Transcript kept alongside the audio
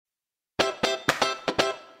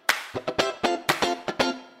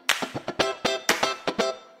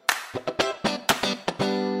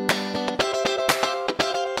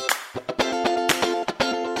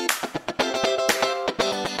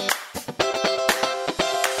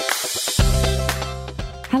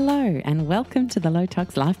Hello and welcome to the Low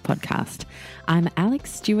Tox Life podcast. I'm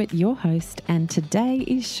Alex Stewart, your host, and today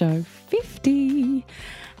is show 50.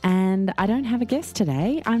 And I don't have a guest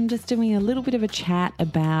today. I'm just doing a little bit of a chat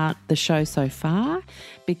about the show so far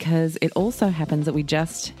because it also happens that we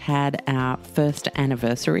just had our first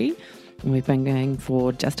anniversary. We've been going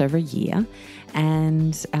for just over a year,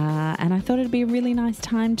 and I thought it'd be a really nice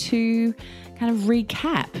time to kind of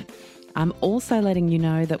recap. I'm also letting you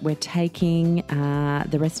know that we're taking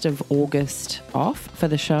the rest of August off for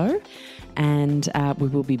the show, and we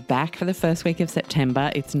will be back for the first week of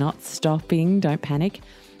September. It's not stopping, don't panic.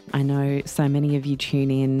 I know so many of you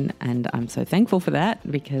tune in, and I'm so thankful for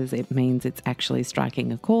that because it means it's actually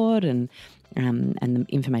striking a chord and the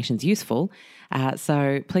information's useful.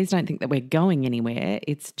 So please don't think that we're going anywhere.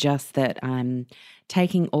 It's just that I'm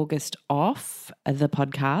taking August off the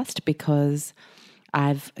podcast because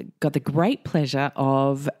I've got the great pleasure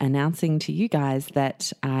of announcing to you guys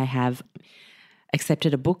that I have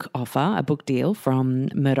accepted a book offer, a book deal from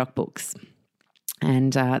Murdoch Books.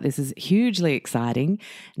 And this is hugely exciting.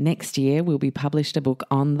 Next year, we'll be published a book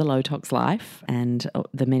on the Low Tox Life and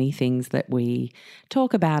the many things that we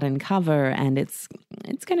talk about and cover. And it's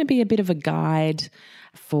going to be a bit of a guide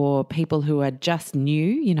for people who are just new.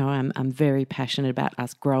 You know, I'm very passionate about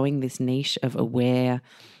us growing this niche of aware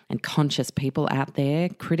and conscious people out there,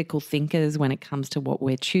 critical thinkers when it comes to what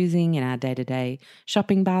we're choosing in our day-to-day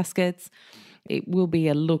shopping baskets. It will be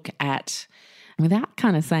a look at, without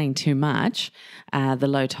kind of saying too much, the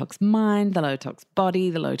low tox mind, the low tox body,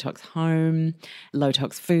 the low tox home, low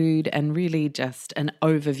tox food, and really just an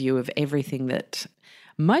overview of everything that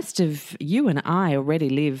most of you and I already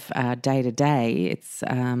live day to day.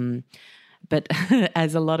 But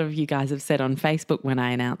as a lot of you guys have said on Facebook when I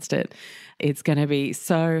announced it, it's going to be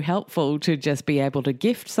so helpful to just be able to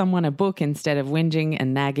gift someone a book instead of whinging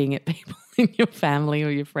and nagging at people in your family or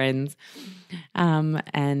your friends. And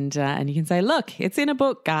you can say, look, it's in a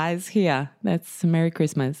book, guys. Here, that's Merry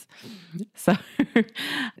Christmas. So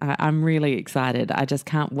I'm really excited. I just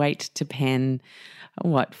can't wait to pen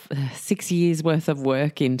 6 years worth of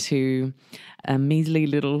work into a measly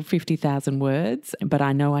little 50,000 words, but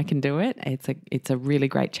I know I can do it. It's a really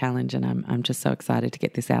great challenge, and I'm just so excited to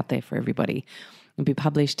get this out there for everybody. It'll be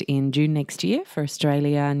published in June next year for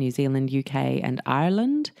Australia, New Zealand, UK, and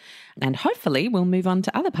Ireland, and hopefully we'll move on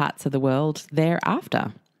to other parts of the world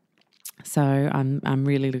thereafter. So I'm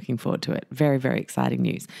really looking forward to it. Very, very exciting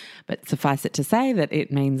news. But suffice it to say that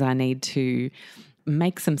it means I need to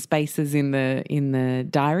make some spaces in the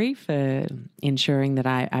diary for ensuring that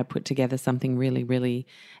I put together something really, really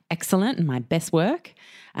excellent and my best work.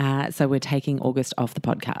 So we're taking August off the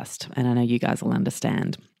podcast, and I know you guys will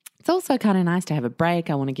understand. It's also kind of nice to have a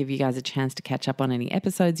break. I want to give you guys a chance to catch up on any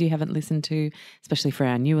episodes you haven't listened to, especially for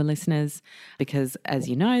our newer listeners, because as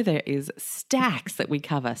you know, there is stacks that we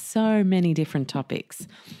cover, so many different topics.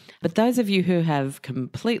 But those of you who have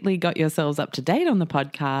completely got yourselves up to date on the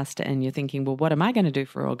podcast and you're thinking, well, what am I going to do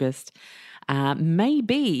for August?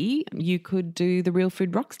 Maybe you could do the Real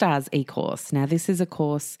Food Rockstars e-course. Now, this is a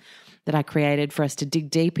course that I created for us to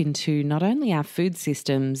dig deep into not only our food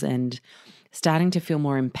systems and starting to feel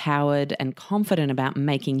more empowered and confident about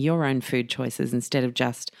making your own food choices instead of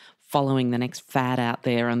just following the next fad out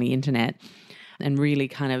there on the internet, and really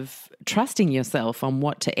kind of trusting yourself on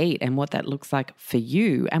what to eat and what that looks like for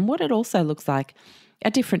you and what it also looks like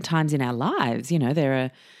at different times in our lives. You know, there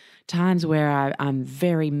are times where I'm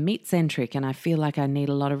very meat-centric and I feel like I need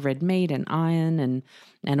a lot of red meat and iron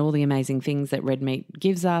and all the amazing things that red meat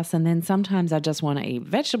gives us. And then sometimes I just want to eat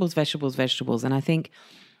vegetables. And I think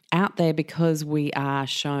out there, because we are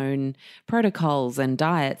shown protocols and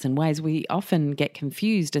diets and ways, we often get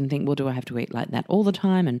confused and think, well, do I have to eat like that all the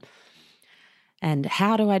time? And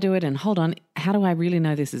how do I do it? And hold on, how do I really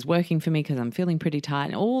know this is working for me because I'm feeling pretty tight?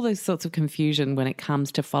 And all those sorts of confusion when it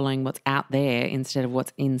comes to following what's out there instead of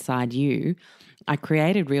what's inside you. I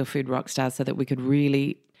created Real Food Rockstars so that we could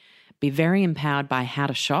really be very empowered by how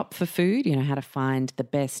to shop for food, you know, how to find the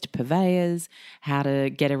best purveyors, how to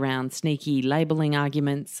get around sneaky labeling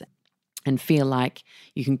arguments and feel like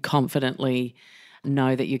you can confidently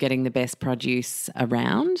know that you're getting the best produce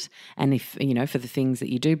around. And if, you know, for the things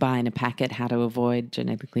that you do buy in a packet, how to avoid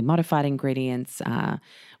genetically modified ingredients,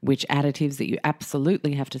 which additives that you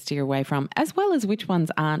absolutely have to steer away from, as well as which ones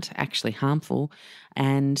aren't actually harmful.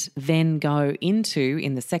 And then go into,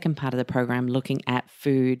 in the second part of the program, looking at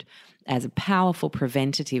food as a powerful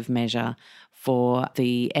preventative measure for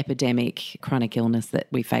the epidemic chronic illness that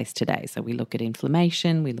we face today. So we look at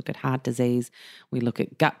inflammation, we look at heart disease, we look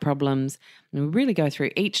at gut problems, and we really go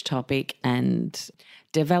through each topic and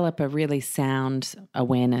develop a really sound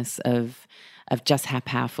awareness of of just how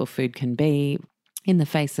powerful food can be in the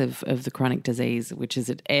face of the chronic disease, which is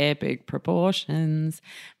at epic proportions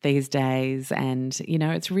these days. And,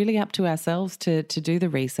 it's really up to ourselves to do the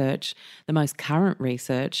research, the most current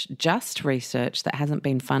research, just research that hasn't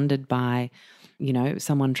been funded by,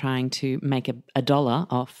 someone trying to make a dollar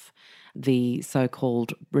off the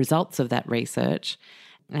so-called results of that research.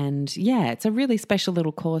 And it's a really special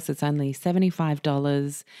little course. It's only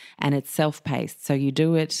 $75 and it's self-paced. So you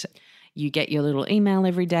do it, you get your little email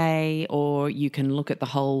every day, or you can look at the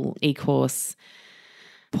whole e-course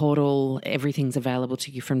portal. Everything's available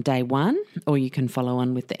to you from day one, or you can follow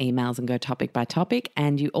on with the emails and go topic by topic.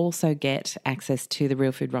 And you also get access to the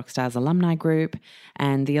Real Food Rockstars alumni group,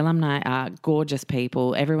 and the alumni are gorgeous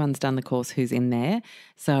people. Everyone's done the course who's in there.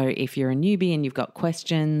 So if you're a newbie and you've got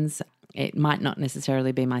questions, it might not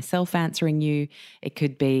necessarily be myself answering you. It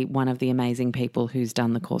could be one of the amazing people who's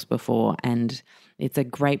done the course before, and it's a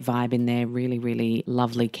great vibe in there, really, really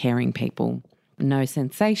lovely, caring people. No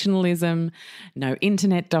sensationalism, no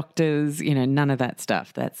internet doctors, none of that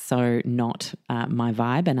stuff. That's so not my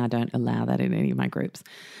vibe, and I don't allow that in any of my groups.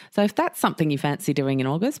 So if that's something you fancy doing in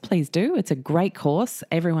August, please do. It's a great course.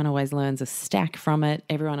 Everyone always learns a stack from it.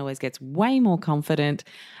 Everyone always gets way more confident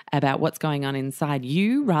about what's going on inside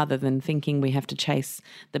you, rather than thinking we have to chase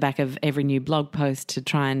the back of every new blog post to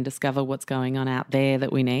try and discover what's going on out there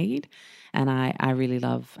that we need. And I really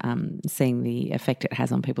love seeing the effect it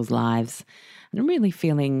has on people's lives. I'm really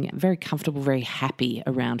feeling very comfortable, very happy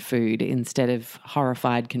around food, instead of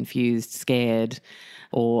horrified, confused, scared,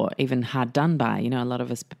 or even hard done by. A lot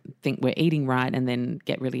of us think we're eating right and then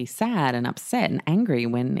get really sad and upset and angry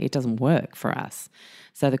when it doesn't work for us.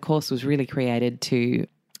 So the course was really created to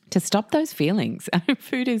stop those feelings.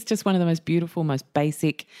 Food is just one of the most beautiful, most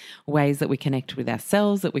basic ways that we connect with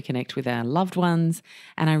ourselves, that we connect with our loved ones.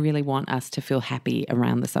 And I really want us to feel happy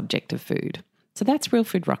around the subject of food. So that's Real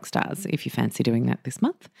Food Rockstars, if you fancy doing that this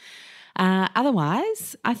month.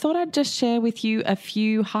 Otherwise, I thought I'd just share with you a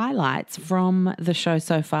few highlights from the show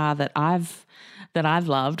so far that I've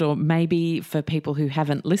loved, or maybe for people who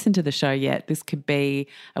haven't listened to the show yet, this could be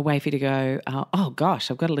a way for you to go, oh gosh,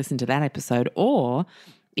 I've got to listen to that episode. Or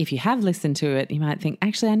if you have listened to it, you might think,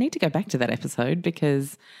 actually, I need to go back to that episode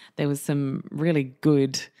because there was some really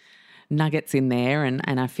good nuggets in there, and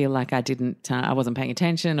I feel like I wasn't paying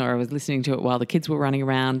attention, or I was listening to it while the kids were running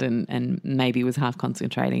around and maybe was half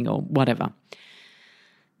concentrating or whatever.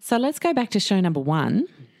 So let's go back to show number 1.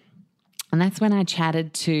 And that's when I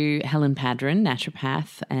chatted to Helen Padron,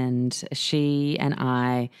 naturopath, and she and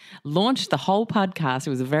I launched the whole podcast. It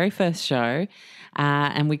was the very first show,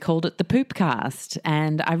 and we called it the Poopcast.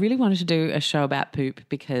 And I really wanted to do a show about poop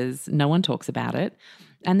because no one talks about it.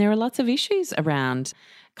 And there are lots of issues around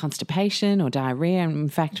constipation or diarrhea. And in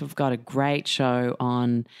fact, we've got a great show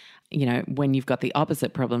on, when you've got the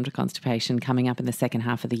opposite problem to constipation coming up in the second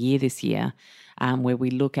half of the year this year, where we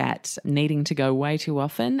look at needing to go way too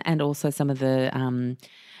often, and also some of the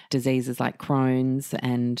diseases like Crohn's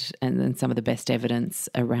and some of the best evidence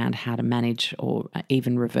around how to manage or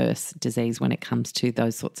even reverse disease when it comes to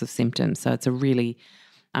those sorts of symptoms. So it's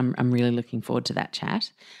I'm really looking forward to that chat.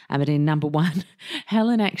 But in number 1,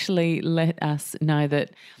 Helen actually let us know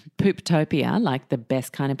that Pooptopia, like the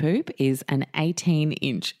best kind of poop, is an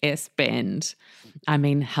 18-inch S-bend. I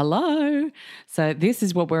mean, hello. So this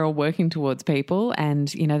is what we're all working towards, people. And,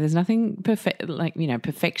 there's nothing perfect,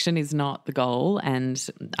 perfection is not the goal. And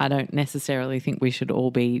I don't necessarily think we should all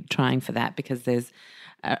be trying for that, because there's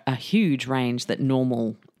a huge range that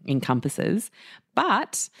normal encompasses.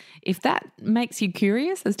 But if that makes you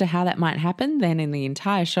curious as to how that might happen, then in the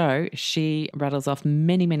entire show, she rattles off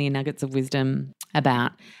many, many nuggets of wisdom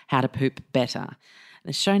about how to poop better.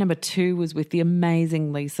 The show number 2 was with the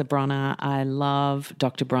amazing Lisa Bronner. I love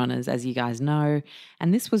Dr. Bronner's, as you guys know.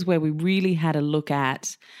 And this was where we really had a look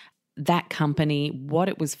at that company, what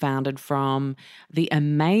it was founded from, the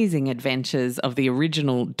amazing adventures of the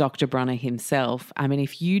original Dr. Bronner himself. I mean,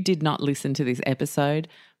 if you did not listen to this episode,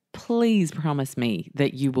 please promise me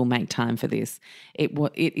that you will make time for this. It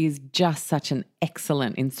is just such an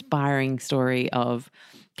excellent, inspiring story of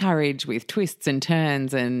courage with twists and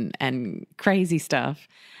turns and crazy stuff.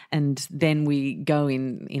 And then we go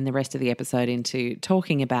in the rest of the episode into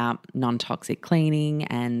talking about non-toxic cleaning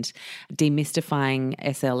and demystifying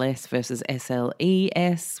SLS versus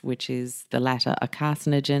SLES, which is the latter a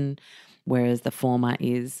carcinogen, whereas the former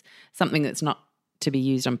is something that's not to be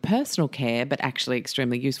used on personal care, but actually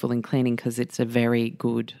extremely useful in cleaning because it's a very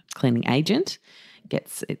good cleaning agent.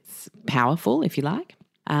 It's powerful, if you like.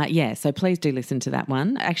 So please do listen to that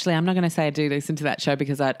one. Actually, I'm not going to say I do listen to that show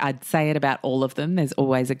because I'd say it about all of them. There's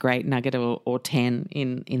always a great nugget or 10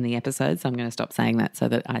 in the episode, so I'm going to stop saying that so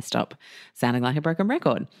that I stop sounding like a broken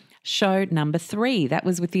record. Show number 3, that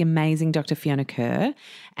was with the amazing Dr. Fiona Kerr,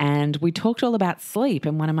 and we talked all about sleep,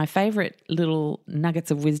 and one of my favourite little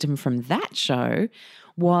nuggets of wisdom from that show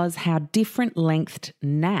was how different lengthed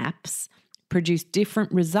naps produce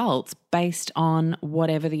different results based on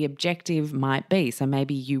whatever the objective might be. So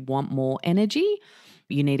maybe you want more energy,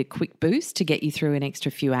 you need a quick boost to get you through an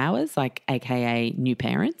extra few hours, like AKA new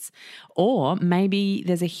parents, or maybe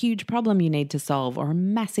there's a huge problem you need to solve or a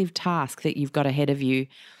massive task that you've got ahead of you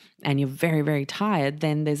and you're very, very tired,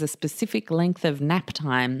 then there's a specific length of nap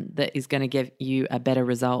time that is going to give you a better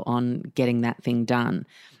result on getting that thing done.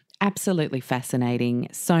 Absolutely fascinating.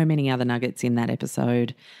 So many other nuggets in that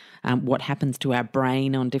episode. What happens to our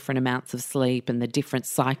brain on different amounts of sleep and the different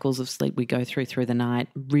cycles of sleep we go through the night.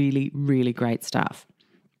 Really, really great stuff.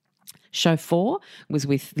 Show 4 was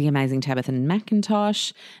with the amazing Tabitha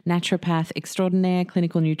McIntosh, naturopath extraordinaire,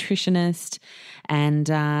 clinical nutritionist,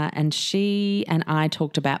 and she and I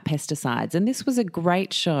talked about pesticides. And this was a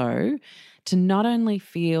great show to not only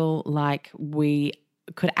feel like we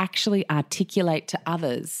could actually articulate to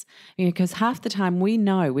others, because half the time we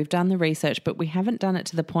know we've done the research, but we haven't done it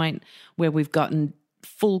to the point where we've gotten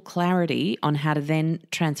full clarity on how to then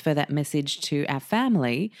transfer that message to our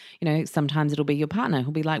family. Sometimes it'll be your partner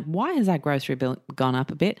who'll be like, why has our grocery bill gone up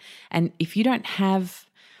a bit? And if you don't have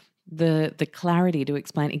the clarity to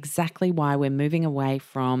explain exactly why we're moving away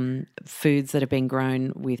from foods that have been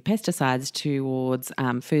grown with pesticides towards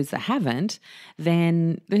foods that haven't,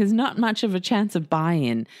 then there's not much of a chance of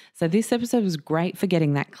buy-in. So this episode was great for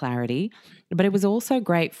getting that clarity, but it was also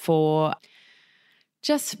great for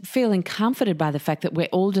just feeling comforted by the fact that we're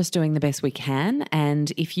all just doing the best we can.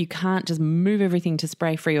 And if you can't just move everything to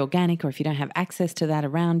spray-free organic, or if you don't have access to that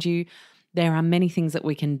around you, there are many things that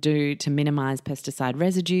we can do to minimize pesticide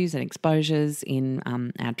residues and exposures in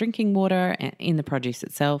our drinking water and in the produce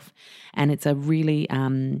itself. And it's a really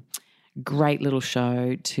great little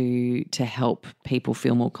show to help people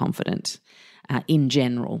feel more confident in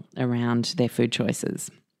general around their food choices.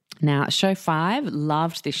 Now, show 5,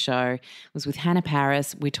 loved this show, was with Hannah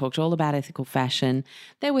Paris. We talked all about ethical fashion.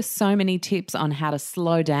 There were so many tips on how to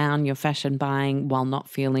slow down your fashion buying while not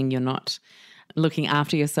feeling you're not looking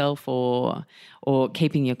after yourself or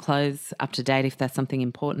keeping your clothes up to date if that's something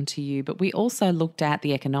important to you. But we also looked at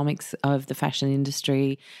the economics of the fashion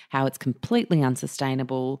industry, how it's completely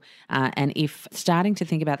unsustainable, and if starting to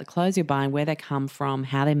think about the clothes you're buying, where they come from,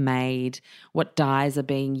 how they're made, what dyes are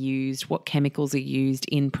being used, what chemicals are used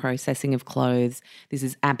in processing of clothes, this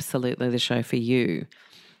is absolutely the show for you.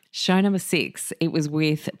 Show number 6, it was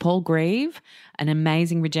with Paul Grieve, an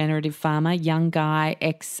amazing regenerative farmer, young guy,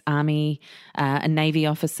 ex-army, a Navy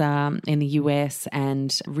officer in the US,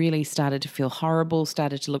 and really started to feel horrible,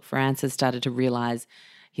 started to look for answers, started to realize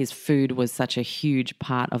his food was such a huge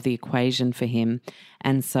part of the equation for him.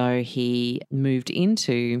 And so he moved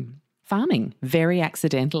into farming very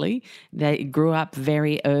accidentally. They grew up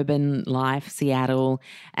very urban life, Seattle,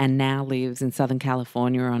 and now lives in Southern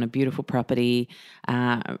California on a beautiful property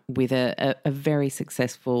with a very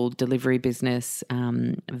successful delivery business,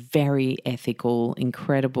 very ethical,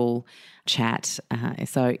 incredible chat.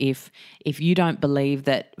 So if you don't believe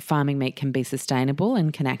that farming meat can be sustainable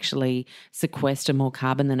and can actually sequester more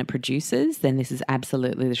carbon than it produces, then this is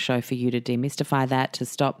absolutely the show for you to demystify that, to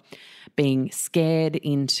stop being scared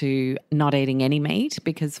into not eating any meat,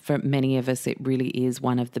 because for many of us it really is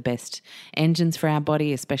one of the best engines for our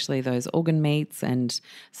body, especially those organ meats and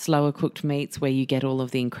slower cooked meats where you get all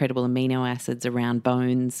of the incredible amino acids around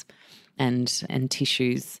bones and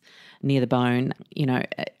tissues near the bone.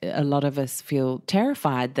 A lot of us feel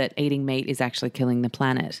terrified that eating meat is actually killing the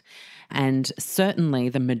planet. And certainly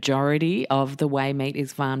the majority of the way meat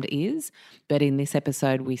is farmed is. But in this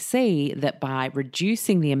episode, we see that by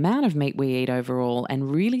reducing the amount of meat we eat overall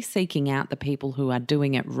and really seeking out the people who are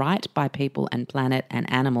doing it right by people and planet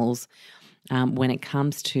and animals, when it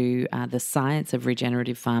comes to the science of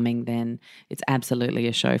regenerative farming, then it's absolutely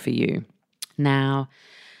a show for you. Now,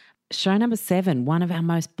 show number 7, one of our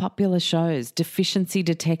most popular shows, Deficiency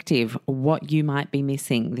Detective, What You Might Be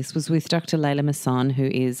Missing. This was with Dr. Layla Masson, who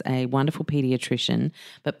is a wonderful pediatrician,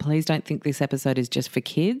 but please don't think this episode is just for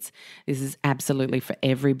kids. This is absolutely for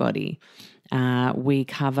everybody. We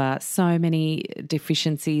cover so many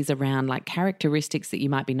deficiencies around like characteristics that you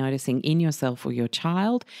might be noticing in yourself or your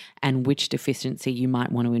child, and which deficiency you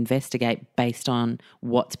might want to investigate based on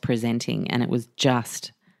what's presenting. And it was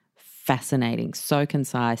just fascinating, so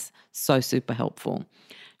concise, so super helpful.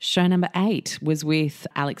 Show number 8 was with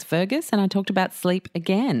Alex Fergus, and I talked about sleep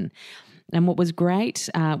again. And what was great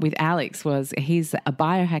with Alex was he's a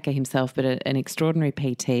biohacker himself, but an extraordinary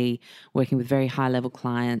PT working with very high-level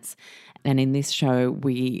clients. And in this show,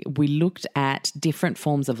 we looked at different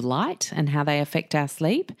forms of light and how they affect our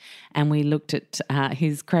sleep. And we looked at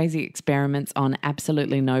his crazy experiments on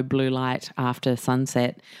absolutely no blue light after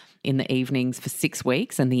sunset in the evenings for 6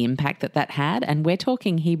 weeks and the impact that had. And we're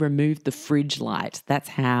talking he removed the fridge light. That's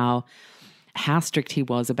how strict he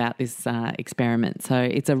was about this experiment. So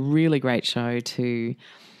it's a really great show to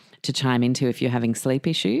chime into if you're having sleep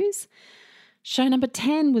issues. Show number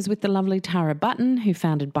 10 was with the lovely Tara Button, who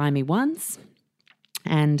founded Buy Me Once.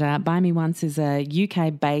 And Buy Me Once is a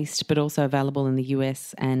UK-based, but also available in the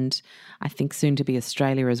US and I think soon to be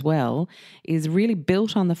Australia as well, is really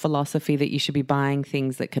built on the philosophy that you should be buying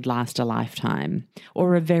things that could last a lifetime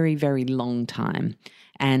or a very, very long time.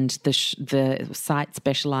 And the site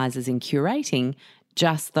specialises in curating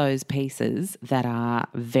just those pieces that are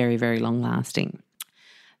very, very long-lasting.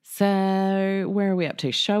 So where are we up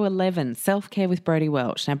to? Show 11, Self-Care with Brodie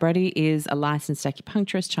Welch. Now, Brodie is a licensed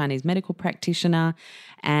acupuncturist, Chinese medical practitioner,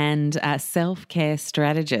 and a self-care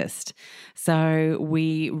strategist. So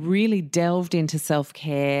we really delved into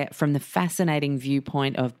self-care from the fascinating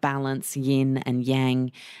viewpoint of balance, yin and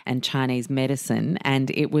yang, and Chinese medicine,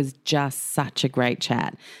 and it was just such a great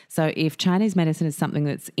chat. So if Chinese medicine is something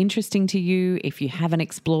that's interesting to you, if you haven't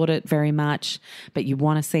explored it very much, but you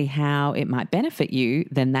want to see how it might benefit you,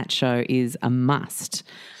 then that show is a must.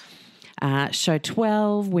 Show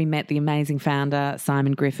 12, we met the amazing founder,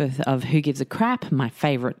 Simon Griffith of Who Gives a Crap, my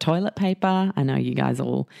favourite toilet paper. I know you guys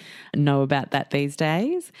all know about that these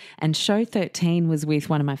days. And show 13 was with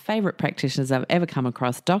one of my favourite practitioners I've ever come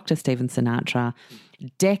across, Dr. Stephen Sinatra,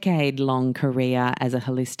 decade-long career as a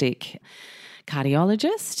holistic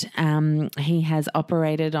cardiologist. He has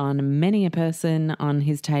operated on many a person on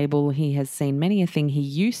his table. He has seen many a thing. He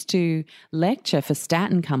used to lecture for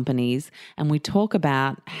statin companies, and we talk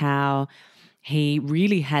about how he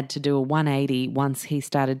really had to do a 180 once he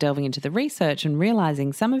started delving into the research and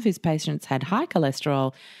realizing some of his patients had high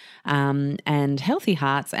cholesterol and healthy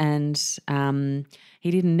hearts, and he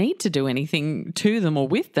didn't need to do anything to them or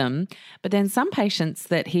with them. But then some patients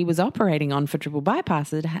that he was operating on for triple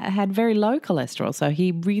bypasses had very low cholesterol. So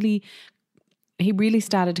he really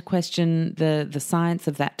started to question the science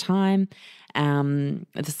of that time, the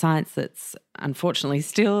science that's unfortunately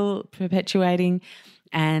still perpetuating,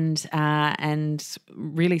 and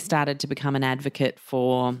really started to become an advocate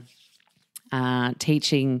for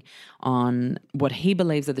teaching on what he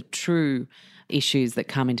believes are the true issues that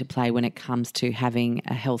come into play when it comes to having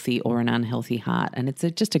a healthy or an unhealthy heart. And it's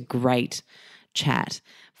just a great chat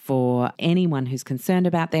for anyone who's concerned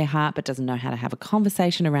about their heart but doesn't know how to have a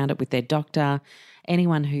conversation around it with their doctor,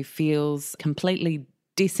 anyone who feels completely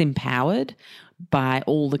disempowered by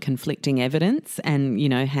all the conflicting evidence and,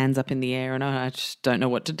 hands up in the air and, I just don't know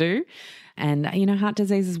what to do. And, heart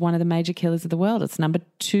disease is one of the major killers of the world. It's number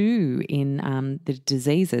 2 in the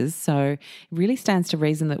diseases. So it really stands to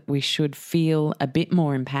reason that we should feel a bit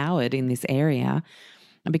more empowered in this area,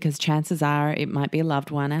 because chances are it might be a loved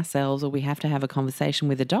one, ourselves, or we have to have a conversation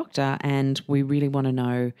with a doctor, and we really want to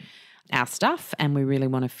know our stuff and we really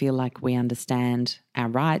want to feel like we understand our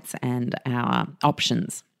rights and our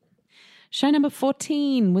options. Show number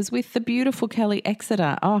 14 was with the beautiful Kelly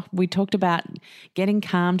Exeter. Oh, we talked about getting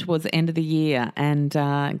calm towards the end of the year. And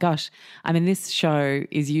this show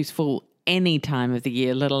is useful any time of the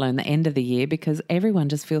year, let alone the end of the year, because everyone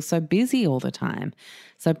just feels so busy all the time.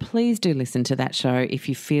 So please do listen to that show if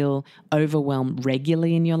you feel overwhelmed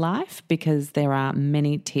regularly in your life, because there are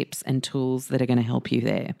many tips and tools that are going to help you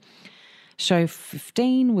there. Show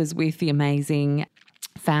 15 was with the amazing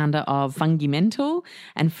founder of Fungimental,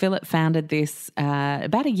 and Philip founded this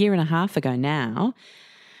about 1.5 years ago now,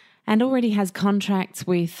 and already has contracts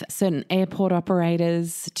with certain airport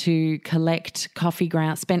operators to collect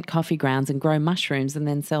spent coffee grounds and grow mushrooms and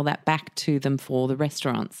then sell that back to them for the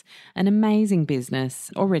restaurants. An amazing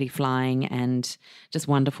business, already flying, and just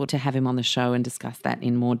wonderful to have him on the show and discuss that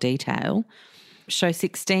in more detail. Show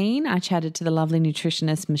 16, I chatted to the lovely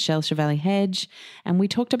nutritionist Michelle Chevalier-Hedge, and we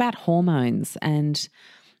talked about hormones. And,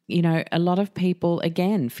 a lot of people,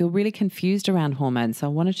 again, feel really confused around hormones. So I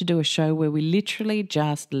wanted to do a show where we literally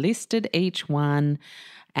just listed each one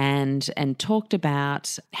and talked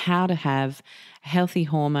about how to have healthy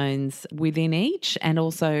hormones within each and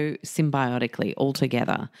also symbiotically all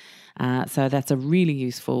together. So that's a really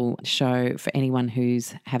useful show for anyone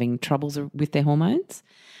who's having troubles with their hormones.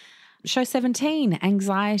 Show 17,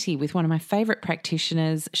 Anxiety, with one of my favourite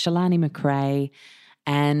practitioners, Shalani McRae.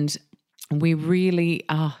 And we really,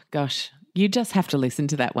 oh gosh, you just have to listen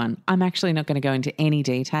to that one. I'm actually not going to go into any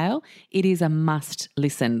detail. It is a must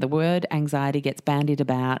listen. The word anxiety gets bandied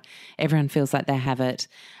about. Everyone feels like they have it,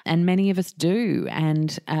 and many of us do.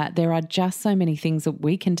 And there are just so many things that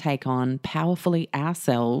we can take on powerfully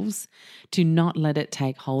ourselves to not let it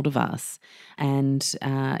take hold of us. And,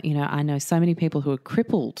 I know so many people who are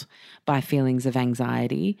crippled by feelings of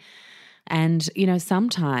anxiety. And,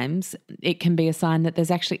 sometimes it can be a sign that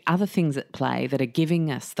there's actually other things at play that are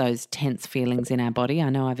giving us those tense feelings in our body. I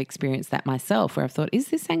know I've experienced that myself where I've thought, is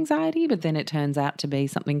this anxiety? But then it turns out to be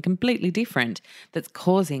something completely different that's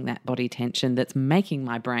causing that body tension, that's making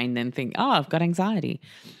my brain then think, oh, I've got anxiety.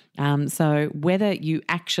 So whether you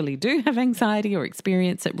actually do have anxiety or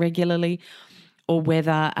experience it regularly, or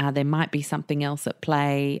whether there might be something else at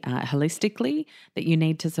play holistically that you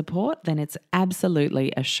need to support, then it's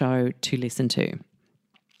absolutely a show to listen to.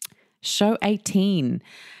 Show 18,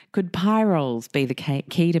 could pie rolls be the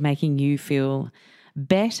key to making you feel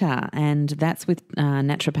better? And that's with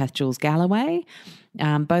naturopath Jules Galloway.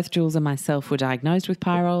 Both Jules and myself were diagnosed with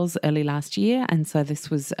pie rolls early last year, and so this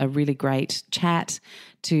was a really great chat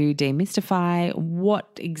to demystify what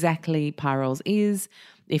exactly pie rolls is,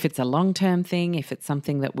 if it's a long-term thing, if it's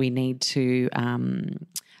something that we need to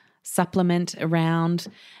supplement around.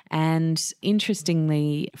 And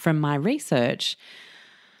interestingly, from my research,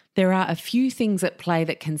 there are a few things at play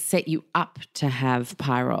that can set you up to have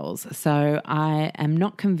pie rolls. So I am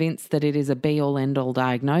not convinced that it is a be-all, end-all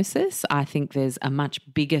diagnosis. I think there's a much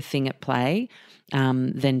bigger thing at play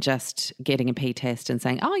than just getting a pee test and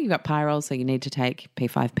saying, oh, you've got pie rolls, so you need to take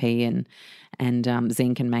P5P and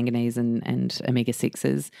zinc and manganese and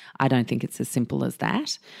omega-6s. I don't think it's as simple as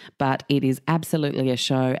that, but it is absolutely a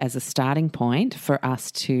show as a starting point for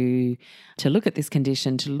us to look at this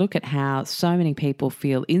condition, to look at how so many people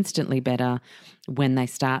feel instantly better when they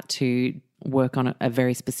start to work on a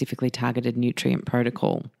very specifically targeted nutrient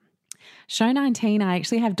protocol. Show 19, I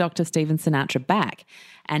actually have Dr. Stephen Sinatra back,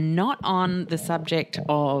 and not on the subject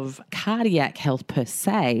of cardiac health per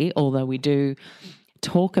se, although we do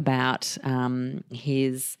talk about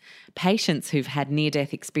his patients who've had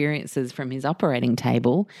near-death experiences from his operating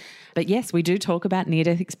table. But yes, we do talk about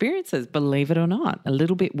near-death experiences, believe it or not. A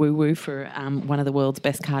little bit woo-woo for one of the world's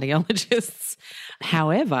best cardiologists.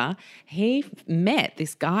 However, he met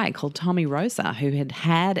this guy called Tommy Rosa who had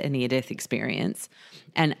had a near-death experience,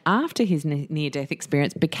 and after his near-death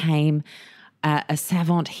experience became a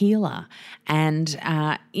savant healer. And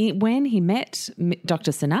when he met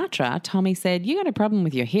Dr. Sinatra, Tommy said, you got a problem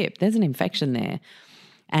with your hip. There's an infection there.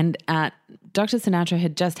 And Dr. Sinatra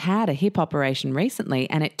had just had a hip operation recently,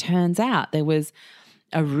 and it turns out there was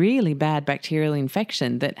a really bad bacterial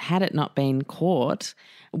infection that, had it not been caught,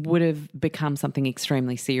 would have become something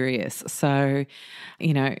extremely serious. So,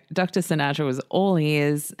 Dr. Sinatra was all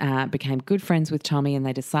ears, became good friends with Tommy, and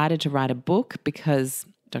they decided to write a book because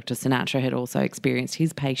Dr. Sinatra had also experienced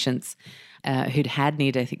his patients who'd had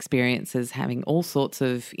near-death experiences having all sorts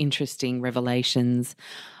of interesting revelations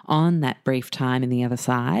on that brief time in the other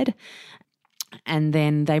side. And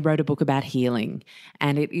then they wrote a book about healing,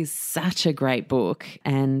 and it is such a great book,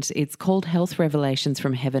 and it's called Health Revelations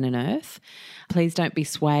from Heaven and Earth. Please don't be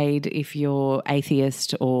swayed if you're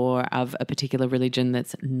atheist or of a particular religion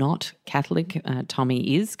that's not Catholic.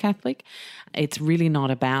 Tommy is Catholic. It's really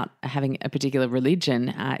not about having a particular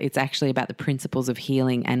religion. It's actually about the principles of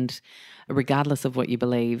healing, and regardless of what you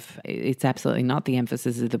believe, it's absolutely not the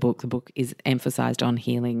emphasis of the book. The book is emphasized on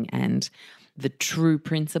healing and the true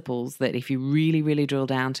principles that, if you really, really drill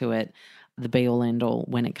down to it, the be-all, end-all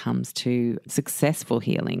when it comes to successful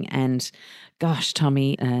healing. And gosh,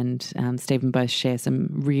 Tommy and Stephen both share some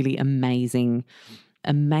really amazing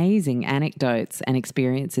anecdotes and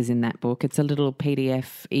experiences in that book. It's a little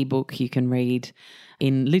PDF ebook you can read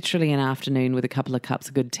in literally an afternoon with a couple of cups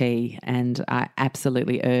of good tea, and I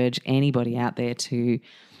absolutely urge anybody out there to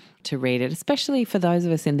read it, especially for those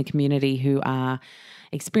of us in the community who are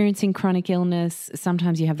experiencing chronic illness.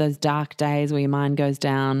 Sometimes you have those dark days where your mind goes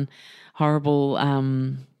down horrible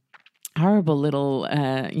little,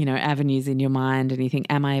 avenues in your mind, and you think,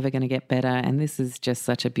 am I ever going to get better? And this is just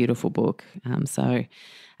such a beautiful book. So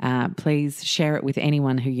please share it with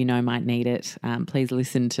anyone who you know might need it. Please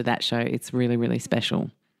listen to that show. It's really, really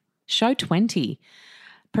special. Show 20,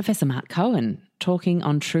 Professor Mark Cohen talking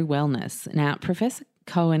on true wellness. Now, Professor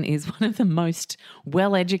Cohen is one of the most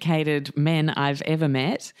well-educated men I've ever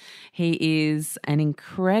met. He is an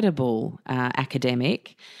incredible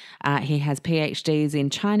academic. He has PhDs in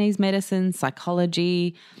Chinese medicine,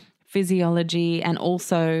 psychology, physiology, and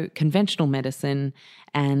also conventional medicine.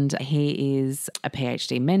 And he is a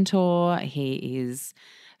PhD mentor. He is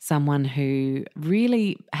someone who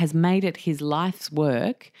really has made it his life's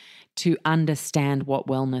work to understand what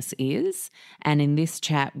wellness is. And in this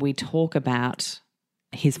chat, we talk about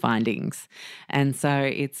his findings. And so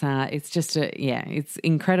it's it's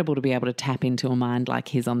incredible to be able to tap into a mind like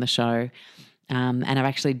his on the show. And I've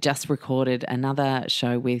actually just recorded another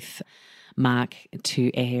show with Mark to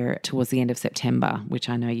air towards the end of September, which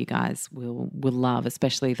I know you guys will love,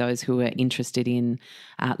 especially those who are interested in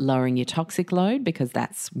lowering your toxic load, because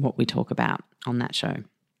that's what we talk about on that show.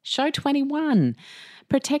 Show 21,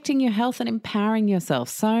 protecting your health and empowering yourself.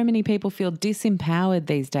 So many people feel disempowered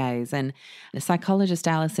these days. And the psychologist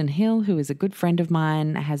Alison Hill, who is a good friend of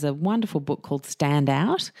mine, has a wonderful book called Stand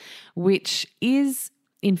Out, which is,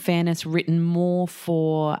 in fairness, written more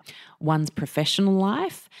for one's professional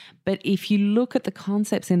life. But if you look at the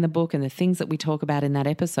concepts in the book and the things that we talk about in that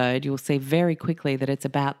episode, you'll see very quickly that it's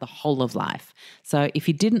about the whole of life. So if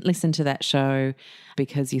you didn't listen to that show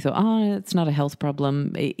because you thought, oh, it's not a health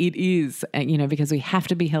problem, it is, because we have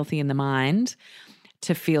to be healthy in the mind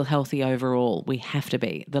to feel healthy overall. We have to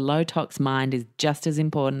be. The low tox mind is just as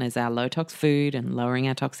important as our low tox food and lowering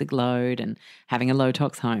our toxic load and having a low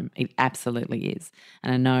tox home. It absolutely is.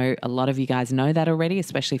 And I know a lot of you guys know that already,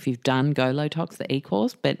 especially if you've done Go Low Tox, the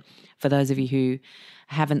e-course. But for those of you who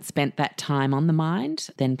haven't spent that time on the mind,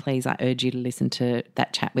 then please, I urge you to listen to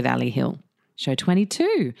that chat with Ali Hill. Show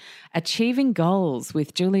 22, Achieving Goals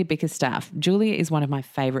with Julia Bickerstaff. Julia is one of my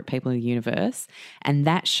favourite people in the universe. And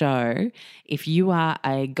that show, if you are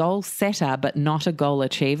a goal setter but not a goal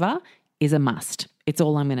achiever, is a must. It's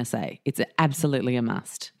all I'm going to say. It's absolutely a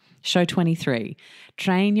must. Show 23,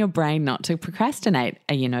 Train Your Brain Not to Procrastinate.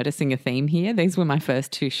 Are you noticing a theme here? These were my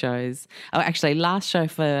first two shows. Oh, actually, last show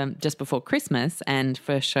for just before Christmas and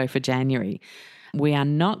first show for January. We are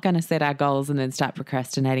not going to set our goals and then start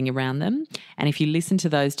procrastinating around them. And if you listen to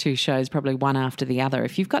those two shows, probably one after the other,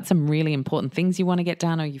 if you've got some really important things you want to get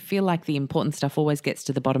done, or you feel like the important stuff always gets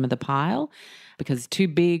to the bottom of the pile because it's too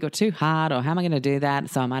big or too hard, or how am I going to do that?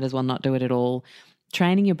 So I might as well not do it at all.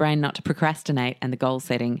 Training your brain not to procrastinate and the goal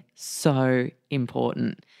setting, so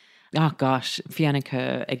important. Oh gosh, Fiona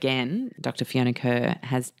Kerr again, Dr. Fiona Kerr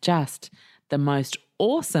has just the most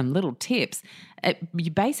awesome little tips. You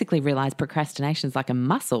basically realize procrastination is like a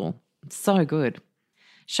muscle. It's so good.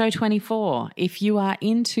 Show 24, if you are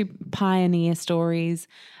into pioneer stories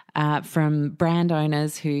from brand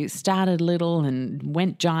owners who started little and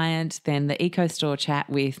went giant, then the Eco Store chat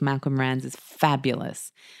with Malcolm Rands is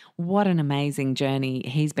fabulous. What an amazing journey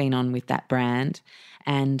he's been on with that brand.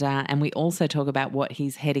 And we also talk about what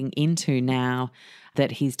he's heading into now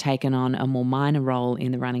that he's taken on a more minor role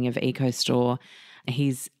in the running of Eco Store.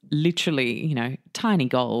 He's literally, tiny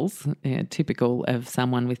goals, typical of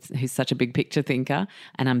someone who's such a big picture thinker.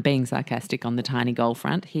 And I'm being sarcastic on the tiny goal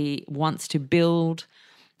front. He wants to build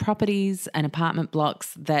properties and apartment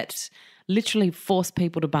blocks that literally force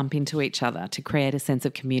people to bump into each other to create a sense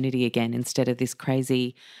of community again, instead of this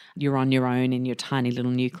crazy you're on your own in your tiny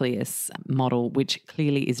little nucleus model, which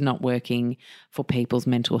clearly is not working for people's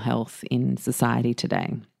mental health in society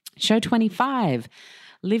today. Show 25,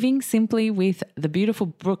 Living Simply with the beautiful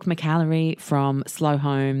Brooke McAllery from Slow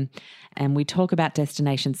Home. And we talk about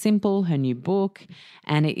Destination Simple, her new book.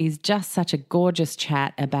 And it is just such a gorgeous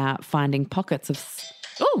chat about finding pockets of...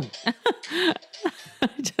 Oh, I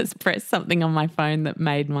just pressed something on my phone that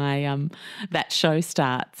made my that show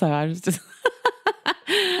start. So I was just...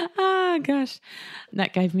 oh, gosh.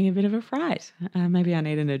 That gave me a bit of a fright. Maybe I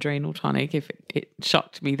need an adrenal tonic if it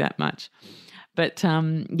shocked me that much. But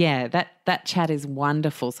that chat is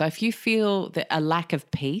wonderful. So if you feel a lack of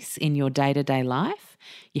peace in your day-to-day life,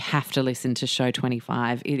 you have to listen to show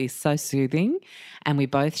 25. It is so soothing. And we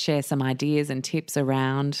both share some ideas and tips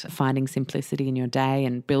around finding simplicity in your day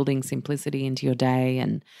and building simplicity into your day.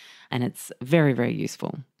 And it's very, very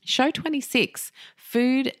useful. Show 26,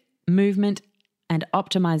 Food, Movement and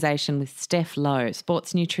Optimization with Steph Lowe,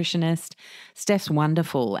 sports nutritionist. Steph's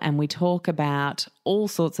wonderful, and we talk about all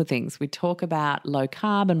sorts of things. We talk about low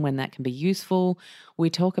carb and when that can be useful. We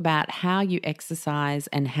talk about how you exercise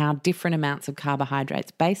and how different amounts of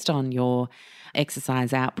carbohydrates based on your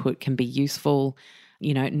exercise output can be useful.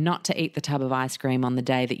 Not to eat the tub of ice cream on the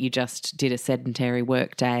day that you just did a sedentary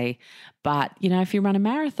work day. But, if you run a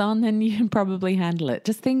marathon, then you can probably handle it.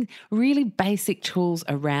 Just really basic tools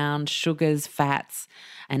around sugars, fats,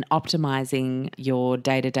 and optimizing your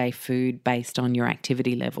day-to-day food based on your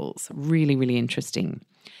activity levels. Really, really interesting.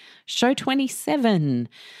 Show 27,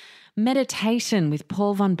 Meditation with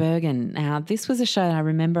Paul von Bergen. Now, this was a show I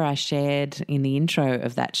remember I shared in the intro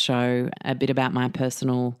of that show a bit about my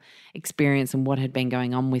personal experience and what had been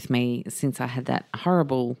going on with me since I had that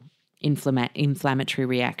horrible inflammatory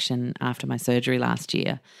reaction after my surgery last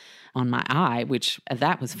year on my eye, which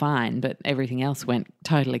that was fine, but everything else went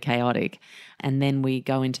totally chaotic. And then we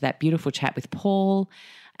go into that beautiful chat with Paul.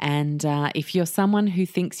 And if you're someone who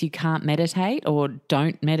thinks you can't meditate or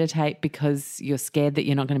don't meditate because you're scared that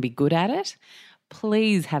you're not going to be good at it,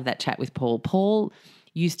 please have that chat with Paul. Paul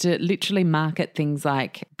used to literally market things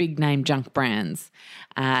like big name junk brands,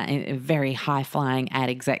 a very high-flying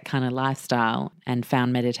ad-exec kind of lifestyle, and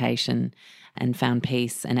found meditation and found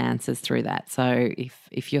peace and answers through that. So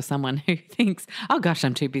if you're someone who thinks, oh gosh,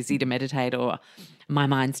 I'm too busy to meditate, or my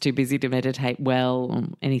mind's too busy to meditate well, or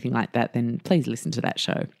anything like that, then please listen to that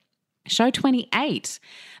show. Show 28,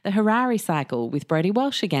 the Harari Cycle with Brodie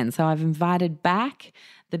Welsh again. So I've invited back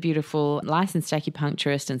the beautiful licensed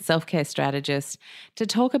acupuncturist and self-care strategist to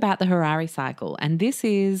talk about the Harari Cycle. And this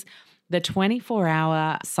is the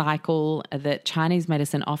 24-hour cycle that Chinese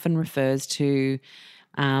medicine often refers to.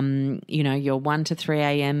 Your 1 to 3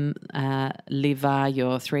 a.m. liver,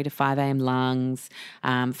 your 3 to 5 a.m. lungs,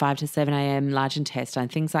 5 to 7 a.m. large intestine,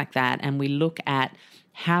 things like that. And we look at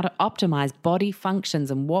how to optimize body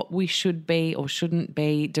functions and what we should be or shouldn't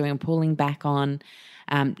be doing, pulling back on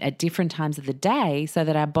at different times of the day so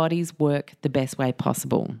that our bodies work the best way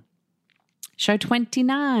possible. Show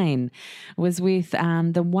 29 was with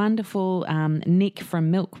the wonderful Nick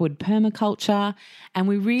from Milkwood Permaculture, and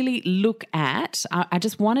we really look at, I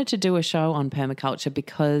just wanted to do a show on permaculture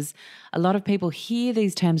because a lot of people hear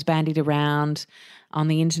these terms bandied around on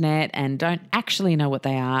the internet and don't actually know what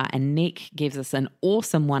they are, and Nick gives us an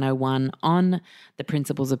awesome 101 on the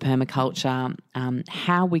principles of permaculture,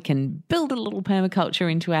 how we can build a little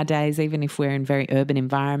permaculture into our days even if we're in very urban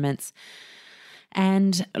environments,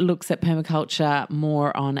 and looks at permaculture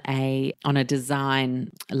more on a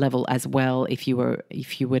design level as well. If you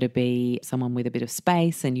were to be someone with a bit of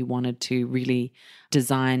space and you wanted to really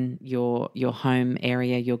design your home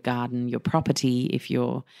area, your garden, your property, if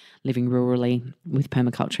you're living rurally with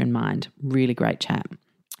permaculture in mind, really great chat.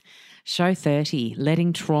 Show 30,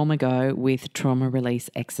 letting trauma go with trauma release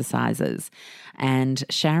exercises. And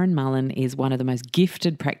Sharon Mullen is one of the most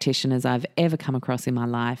gifted practitioners I've ever come across in my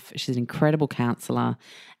life. She's an incredible counsellor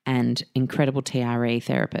and incredible TRE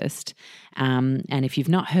therapist. And if you've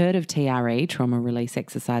not heard of TRE, trauma release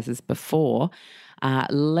exercises, before,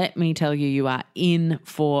 let me tell you, you are in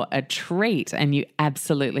for a treat, and you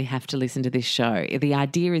absolutely have to listen to this show. The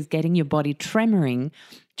idea is getting your body tremoring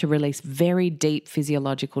to release very deep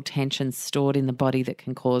physiological tensions stored in the body that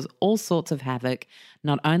can cause all sorts of havoc,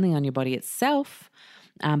 not only on your body itself,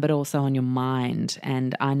 but also on your mind.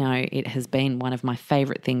 And I know it has been one of my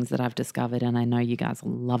favorite things that I've discovered, and I know you guys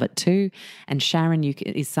will love it too. And Sharon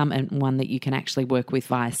is someone that you can actually work with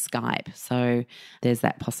via Skype. So there's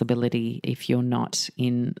that possibility if you're not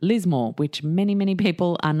in Lismore, which many, many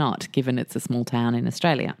people are not, given it's a small town in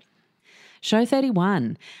Australia. Show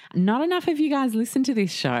 31. Not enough of you guys listen to this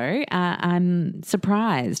show. I'm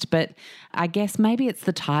surprised, but I guess maybe it's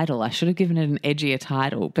the title. I should have given it an edgier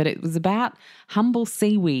title, but it was about humble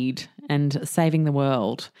seaweed and saving the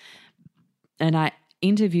world. And I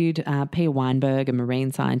interviewed Pia Weinberg, a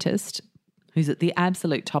marine scientist, who's at the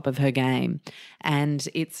absolute top of her game. And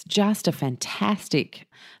it's just a fantastic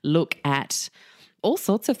look at all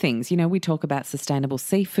sorts of things. You know, we talk about sustainable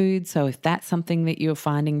seafood. So if that's something that you're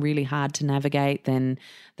finding really hard to navigate, then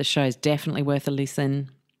the show's definitely worth a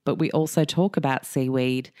listen. But we also talk about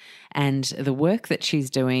seaweed and the work that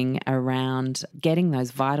she's doing around getting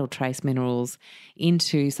those vital trace minerals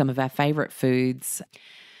into some of our favourite foods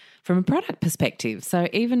from a product perspective. So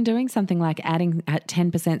even doing something like adding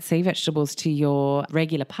 10% sea vegetables to your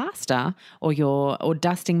regular pasta or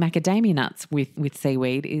dusting macadamia nuts with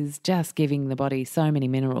seaweed is just giving the body so many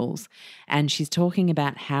minerals. And she's talking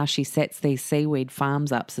about how she sets these seaweed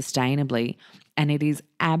farms up sustainably, and it is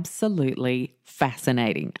absolutely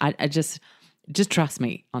fascinating. I just trust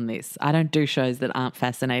me on this. I don't do shows that aren't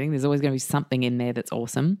fascinating. There's always going to be something in there that's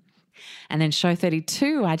awesome. And then show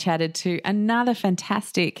 32, I chatted to another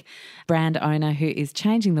fantastic brand owner who is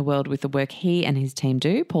changing the world with the work he and his team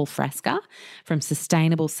do, Paul Frasca from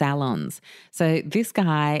Sustainable Salons. So this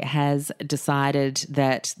guy has decided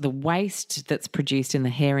that the waste that's produced in the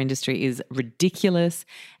hair industry is ridiculous,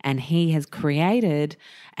 and he has created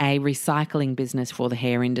a recycling business for the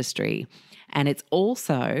hair industry. And it's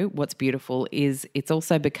also, what's beautiful is it's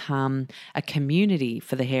also become a community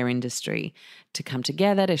for the hair industry to come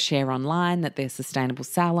together, to share online that they're sustainable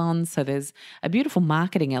salons. So there's a beautiful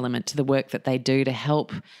marketing element to the work that they do to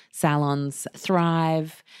help salons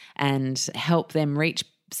thrive and help them reach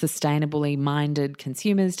sustainably minded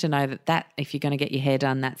consumers to know that if you're going to get your hair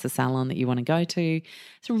done, that's a salon that you want to go to.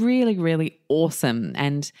 It's really, really awesome.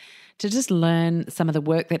 And to just learn some of the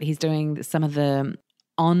work that he's doing, some of the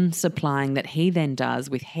on supplying that he then does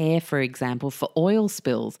with hair, for example, for oil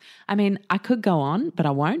spills. I mean, I could go on, but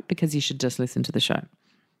I won't, because you should just listen to the show.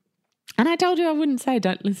 And I told you I wouldn't say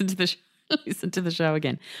don't listen to the show, listen to the show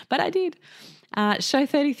again, but I did. Show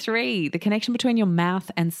 33, the connection between your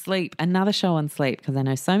mouth and sleep, another show on sleep, because I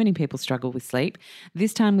know so many people struggle with sleep,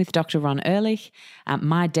 this time with Dr. Ron Ehrlich,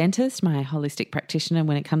 my dentist, my holistic practitioner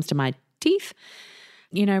when it comes to my teeth.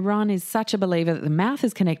 You know, Ron is such a believer that the mouth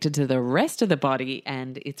is connected to the rest of the body,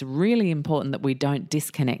 and it's really important that we don't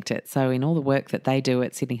disconnect it. So in all the work that they do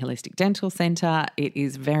at Sydney Holistic Dental Centre, it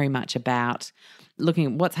is very much about looking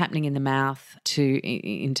at what's happening in the mouth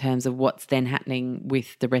in terms of what's then happening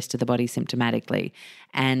with the rest of the body symptomatically.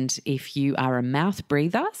 And if you are a mouth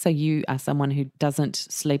breather, so you are someone who doesn't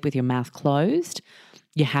sleep with your mouth closed,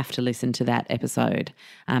 you have to listen to that episode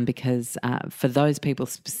because for those people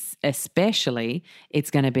especially,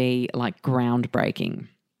 it's going to be like groundbreaking.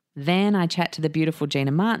 Then I chat to the beautiful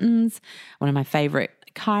Gina Martins, one of my favourite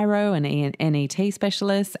chiro and NET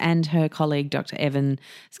specialists, and her colleague, Dr. Evan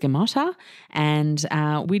Scamotta, and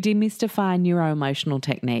we demystify neuroemotional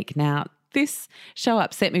technique. Now, this show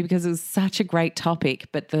upset me because it was such a great topic,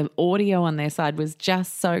 but the audio on their side was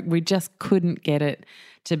we just couldn't get it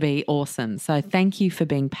to be awesome. So thank you for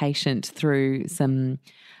being patient through some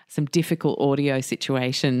difficult audio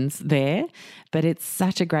situations there, but it's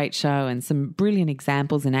such a great show and some brilliant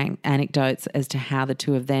examples and anecdotes as to how the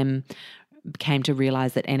two of them came to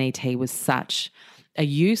realize that NET was such a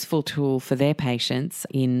useful tool for their patients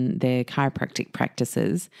in their chiropractic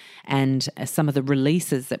practices, and some of the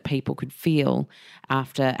releases that people could feel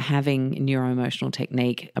after having neuroemotional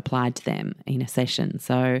technique applied to them in a session.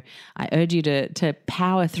 So I urge you to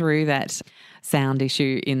power through that sound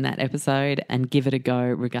issue in that episode and give it a go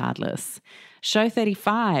regardless. Show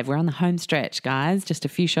 35, we're on the home stretch, guys, just a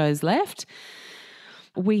few shows left.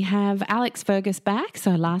 We have Alex Fergus back.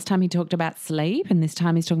 So last time he talked about sleep, and this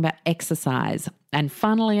time he's talking about exercise. And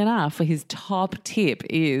funnily enough, his top tip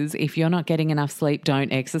is if you're not getting enough sleep,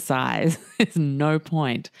 don't exercise. There's no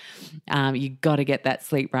point. You've got to get that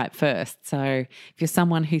sleep right first. So if you're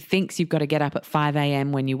someone who thinks you've got to get up at 5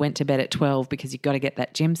 a.m. when you went to bed at 12 because you've got to get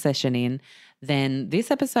that gym session in, then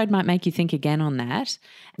this episode might make you think again on that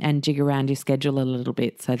and jig around your schedule a little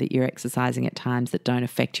bit so that you're exercising at times that don't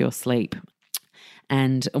affect your sleep.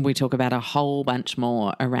 And we talk about a whole bunch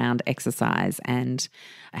more around exercise and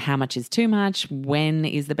how much is too much, when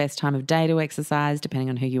is the best time of day to exercise, depending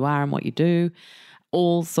on who you are and what you do.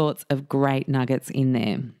 All sorts of great nuggets in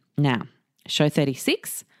there. Now, show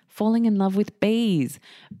 36, falling in love with bees.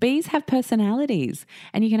 Bees have personalities,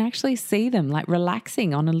 and you can actually see them like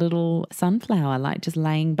relaxing on a little sunflower, like just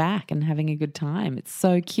laying back and having a good time. It's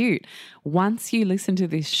so cute. Once you listen to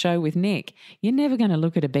this show with Nick, you're never going to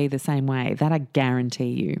look at a bee the same way. That I guarantee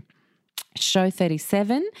you. Show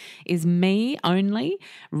 37 is me only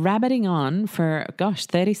rabbiting on for,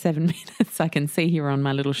 37 minutes, I can see here on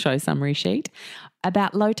my little show summary sheet,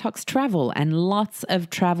 about low tox travel and lots of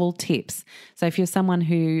travel tips. So if you're someone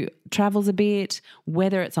who travels a bit,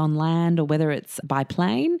 whether it's on land or whether it's by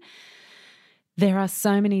plane, there are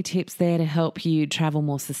so many tips there to help you travel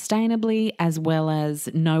more sustainably, as well as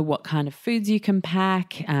know what kind of foods you can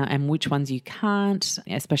pack and which ones you can't,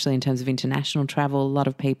 especially in terms of international travel. A lot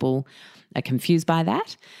of people are confused by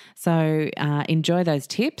that. So enjoy those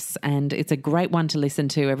tips, and it's a great one to listen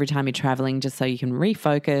to every time you're traveling, just so you can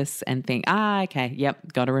refocus and think, okay,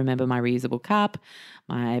 yep, got to remember my reusable cup,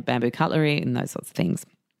 my bamboo cutlery, and those sorts of things.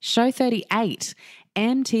 Show 38,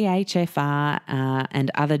 MTHFR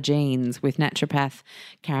and other genes with naturopath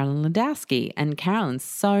Carolyn Ladowski. And Carolyn's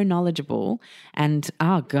so knowledgeable, and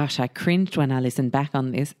I cringed when I listened back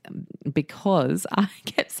on this because I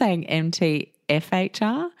kept saying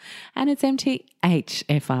MTFHR and it's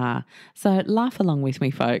MTHFR. So laugh along with me,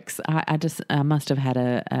 folks. I must have had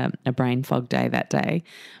a brain fog day that day,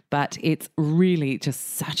 but it's really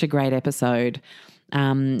just such a great episode.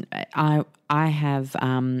 I have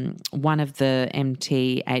one of the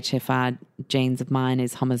MTHFR genes of mine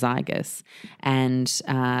is homozygous, and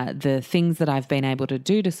the things that I've been able to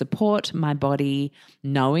do to support my body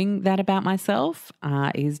knowing that about myself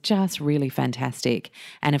is just really fantastic.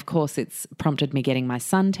 And of course, it's prompted me getting my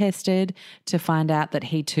son tested to find out that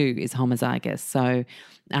he too is homozygous. So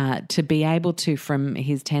to be able to, from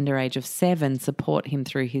his tender age of 7, support him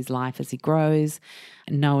through his life as he grows,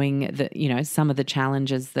 knowing that, some of the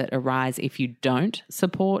challenges that arise if you don't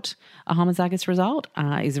support a homozygous result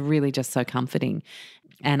is really just so comforting.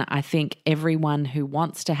 And I think everyone who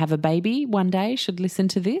wants to have a baby one day should listen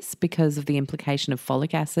to this because of the implication of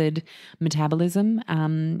folic acid metabolism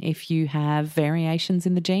if you have variations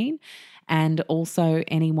in the gene. And also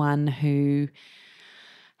anyone who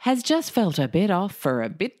has just felt a bit off for a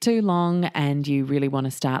bit too long and you really want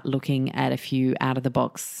to start looking at a few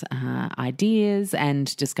out-of-the-box ideas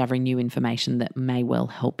and discovering new information that may well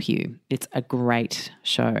help you. It's a great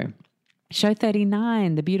show. Show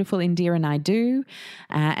 39, the beautiful Indira Naidu,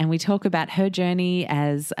 and we talk about her journey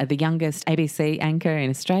as the youngest ABC anchor in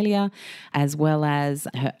Australia, as well as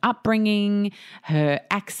her upbringing, her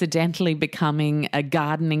accidentally becoming a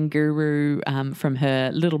gardening guru from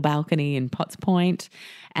her little balcony in Potts Point,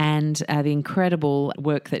 and the incredible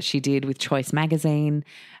work that she did with Choice Magazine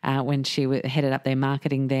when she headed up their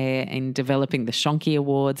marketing there in developing the Shonky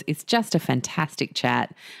Awards. It's just a fantastic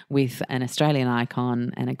chat with an Australian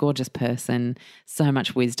icon and a gorgeous person, so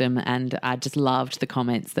much wisdom, and I just loved the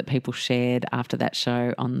comments that people shared after that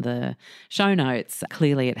show on the show notes.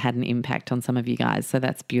 Clearly it had an impact on some of you guys, so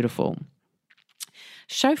that's beautiful.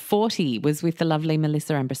 Show 40 was with the lovely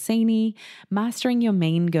Melissa Ambrosini, Mastering Your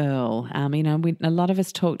Mean Girl. A lot of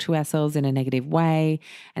us talk to ourselves in a negative way,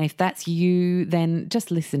 and if that's you, then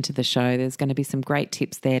just listen to the show. There's going to be some great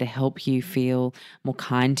tips there to help you feel more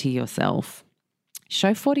kind to yourself.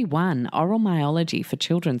 Show 41, Oral Myology for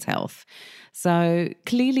Children's Health. So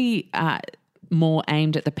clearly more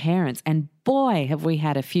aimed at the parents. And boy, have we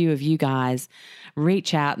had a few of you guys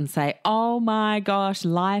reach out and say, oh my gosh,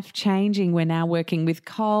 life-changing. We're now working with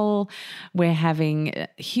Cole. We're having a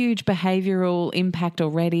huge behavioural impact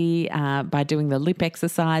already by doing the lip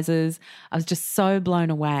exercises. I was just so blown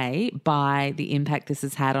away by the impact this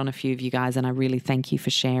has had on a few of you guys, and I really thank you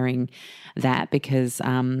for sharing that because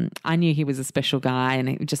I knew he was a special guy, and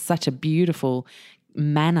it was just such a beautiful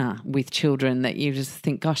manner with children that you just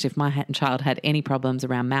think, gosh, if my child had any problems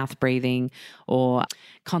around mouth breathing or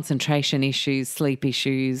concentration issues, sleep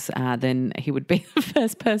issues, then he would be the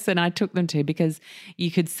first person I took them to, because you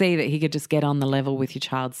could see that he could just get on the level with your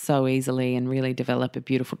child so easily and really develop a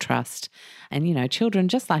beautiful trust. And, children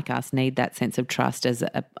just like us need that sense of trust as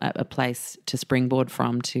a place to springboard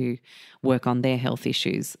from to work on their health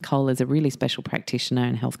issues. Cole is a really special practitioner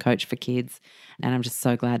and health coach for kids, and I'm just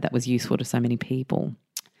so glad that was useful to so many people.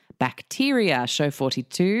 Bacteria, show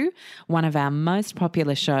 42, one of our most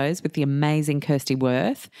popular shows with the amazing Kirsty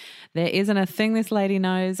Worth. There isn't a thing this lady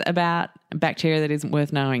knows about bacteria that isn't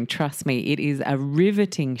worth knowing. Trust me, it is a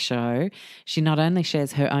riveting show. She not only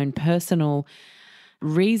shares her own personal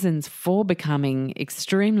reasons for becoming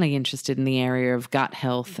extremely interested in the area of gut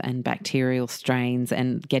health and bacterial strains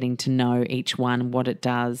and getting to know each one, what it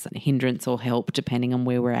does, hindrance or help, depending on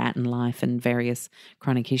where we're at in life and various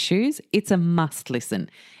chronic issues. It's a must listen.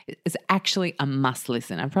 It's actually a must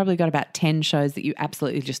listen. I've probably got about 10 shows that you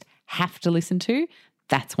absolutely just have to listen to.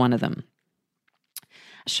 That's one of them.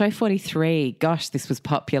 Show 43, gosh, this was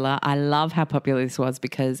popular. I love how popular this was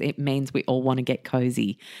because it means we all want to get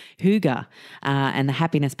cozy. Hygge and the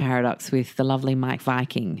happiness paradox with the lovely Mike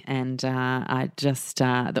Viking. And I just,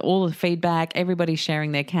 all the feedback, everybody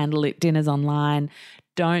sharing their candlelit dinners online.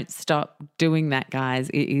 Don't stop doing that, guys.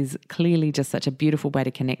 It is clearly just such a beautiful way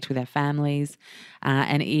to connect with our families.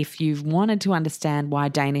 And if you've wanted to understand why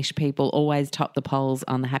Danish people always top the polls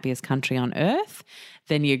on the happiest country on earth,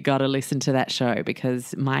 then you've got to listen to that show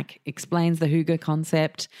because Mike explains the Hygge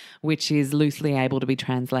concept, which is loosely able to be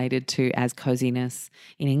translated to as coziness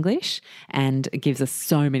in English, and gives us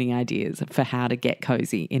so many ideas for how to get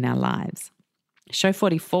cozy in our lives. Show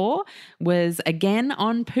 44 was again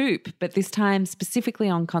on poop, but this time specifically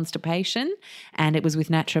on constipation, and it was with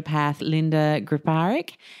naturopath Linda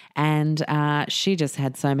Griparik, and she just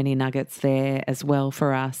had so many nuggets there as well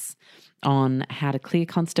for us on how to clear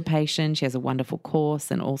constipation. She has a wonderful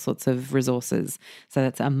course and all sorts of resources, so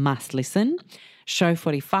that's a must listen. Show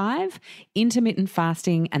 45, intermittent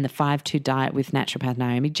fasting and the 5-2 diet with naturopath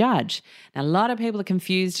Naomi Judge. Now, a lot of people are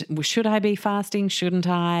confused. Should I be fasting? Shouldn't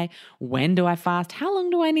I? When do I fast? How long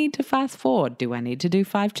do I need to fast for? Do I need to do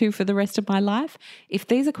 5-2 for the rest of my life? If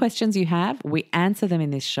these are questions you have, we answer them in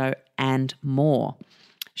this show and more.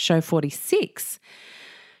 Show 46,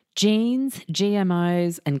 genes,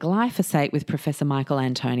 GMOs and glyphosate with Professor Michael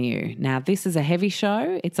Antoniou. Now, this is a heavy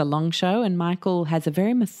show. It's a long show, and Michael has a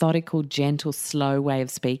very methodical, gentle, slow way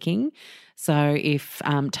of speaking. So if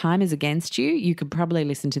time is against you, you could probably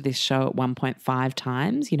listen to this show at 1.5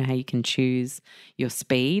 times. You know how you can choose your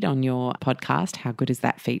speed on your podcast. How good is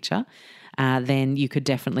that feature? Then you could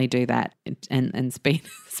definitely do that and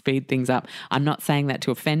speed things up. I'm not saying that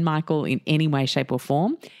to offend Michael in any way, shape or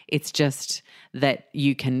form. It's just that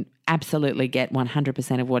you can absolutely get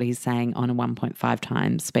 100% of what he's saying on a 1.5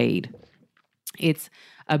 times speed. It's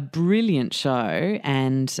a brilliant show,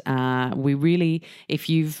 and we really, if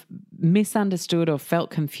you've misunderstood or felt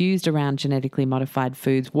confused around genetically modified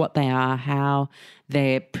foods, what they are, how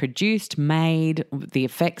they're produced, made, the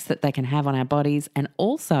effects that they can have on our bodies, and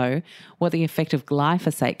also what the effect of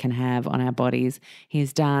glyphosate can have on our bodies,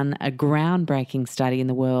 he's done a groundbreaking study in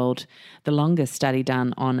the world, the longest study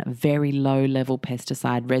done on very low-level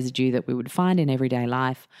pesticide residue that we would find in everyday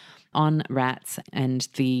life on rats, and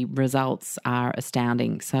the results are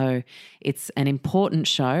astounding. So it's an important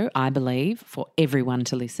show, I believe, for everyone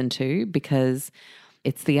to listen to, because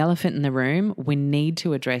it's the elephant in the room. We need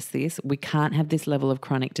to address this. We can't have this level of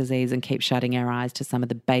chronic disease and keep shutting our eyes to some of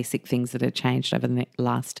the basic things that have changed over the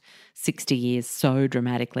last 60 years so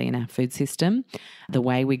dramatically in our food system. The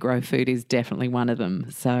way we grow food is definitely one of them.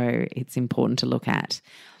 So it's important to look at.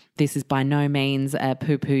 This is by no means a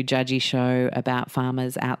poo-poo judgy show about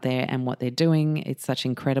farmers out there and what they're doing. It's such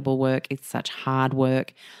incredible work. It's such hard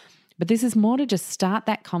work. But this is more to just start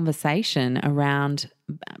that conversation around,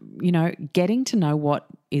 getting to know what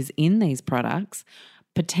is in these products,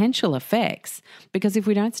 potential effects, because if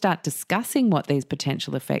we don't start discussing what these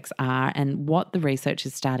potential effects are and what the research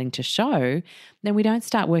is starting to show, then we don't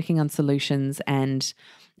start working on solutions and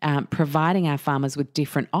providing our farmers with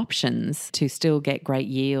different options to still get great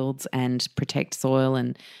yields and protect soil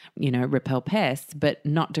and, repel pests, but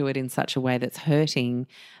not do it in such a way that's hurting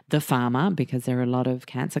the farmer, because there are a lot of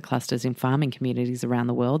cancer clusters in farming communities around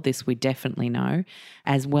the world. This we definitely know,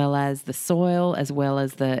 as well as the soil, as well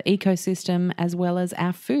as the ecosystem, as well as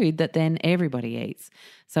our food that then everybody eats.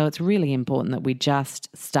 So it's really important that we just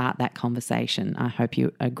start that conversation. I hope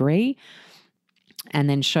you agree. And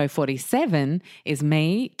then show 47 is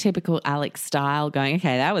me, typical Alex style, going,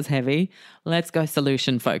 okay, that was heavy. Let's go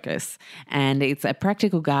solution focus. And it's a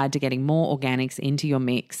practical guide to getting more organics into your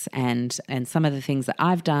mix. And some of the things that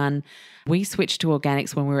I've done, we switched to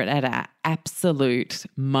organics when we were at our absolute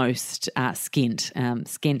most skint.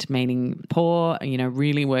 Skint meaning poor,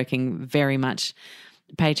 really working very much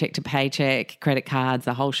paycheck to paycheck, credit cards,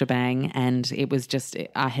 the whole shebang. And it was just,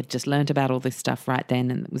 I had just learnt about all this stuff right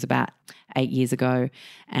then, and it was about 8 years ago.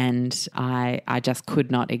 And I just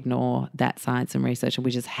could not ignore that science and research, and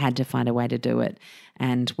we just had to find a way to do it.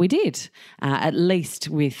 And we did, at least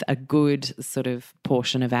with a good sort of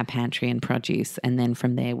portion of our pantry and produce. And then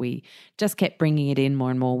from there, we just kept bringing it in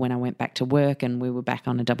more and more when I went back to work and we were back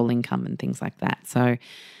on a double income and things like that. So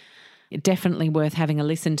definitely worth having a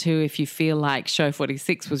listen to if you feel like show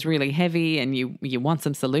 46 was really heavy and you want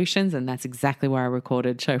some solutions. And that's exactly where I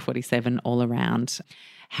recorded show 47, all around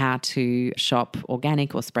how to shop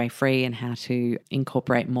organic or spray-free and how to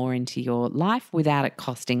incorporate more into your life without it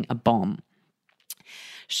costing a bomb.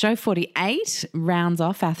 Show 48 rounds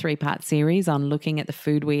off our 3-part series on looking at the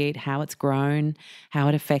food we eat, how it's grown, how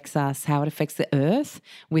it affects us, how it affects the earth,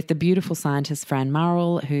 with the beautiful scientist Fran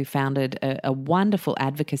Murrell, who founded a wonderful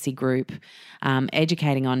advocacy group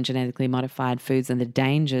educating on genetically modified foods and the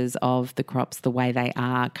dangers of the crops the way they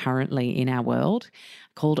are currently in our world,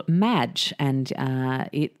 called Madge. And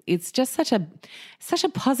it's just such a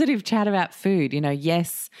positive chat about food.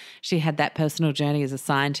 Yes, she had that personal journey as a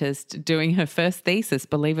scientist doing her first thesis,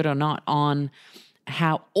 believe it or not, on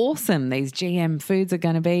how awesome these GM foods are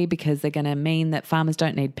going to be, because they're going to mean that farmers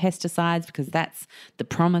don't need pesticides, because that's the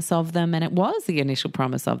promise of them. And it was the initial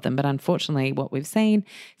promise of them. But unfortunately, what we've seen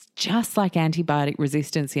is just like antibiotic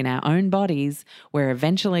resistance in our own bodies, where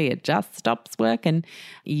eventually it just stops working.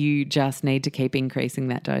 You just need to keep increasing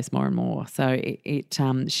that dose more and more. So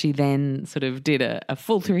she then sort of did a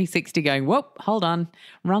full 360 going, whoop, hold on,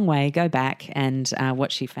 wrong way, go back. And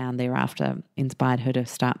what she found thereafter inspired her to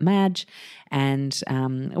start Madge. And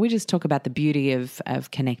we just talk about the beauty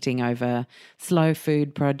of connecting over slow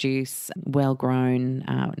food produce,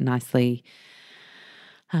 well-grown, nicely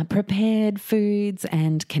prepared foods,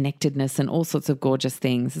 and connectedness and all sorts of gorgeous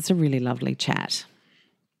things. It's a really lovely chat.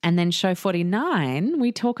 And then show 49,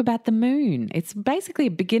 we talk about the moon. It's basically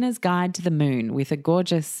a beginner's guide to the moon with a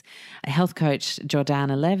gorgeous health coach,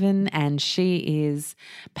 Jordana Levin, and she is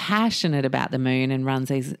passionate about the moon and runs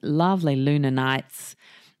these lovely lunar nights,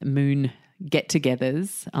 moon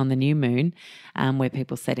get-togethers on the new moon, where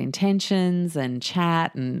people set intentions and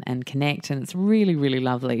chat and connect, and it's really, really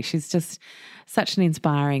lovely. She's just such an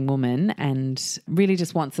inspiring woman and really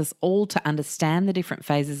just wants us all to understand the different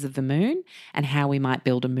phases of the moon and how we might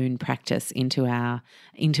build a moon practice into our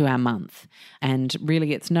month. And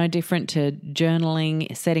really it's no different to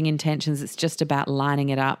journaling, setting intentions. It's just about lining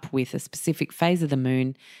it up with a specific phase of the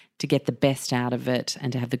moon, to get the best out of it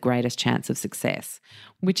and to have the greatest chance of success,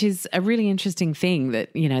 which is a really interesting thing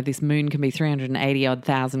that, this moon can be 380 odd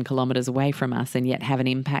thousand kilometres away from us and yet have an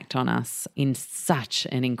impact on us in such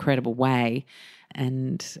an incredible way.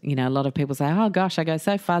 And, a lot of people say, oh gosh, I go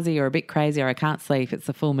so fuzzy or a bit crazy or I can't sleep. It's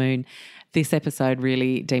the full moon. This episode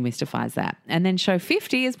really demystifies that. And then show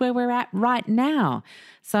 50 is where we're at right now.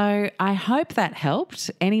 So I hope that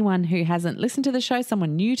helped anyone who hasn't listened to the show,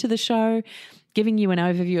 someone new to the show, giving you an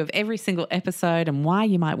overview of every single episode and why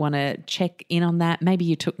you might want to check in on that. Maybe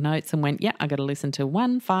you took notes and went, I got to listen to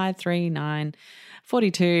 1, 5, 3, 9,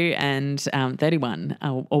 42 and 31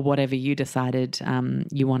 or whatever you decided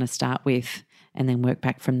you want to start with, and then work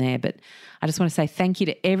back from there. But I just want to say thank you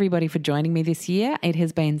to everybody for joining me this year. It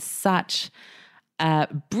has been such a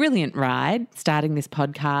brilliant ride starting this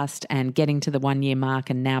podcast and getting to the 1 year mark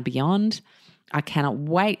and now beyond. I cannot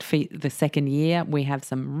wait for the second year. We have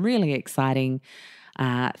some really exciting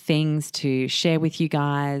things to share with you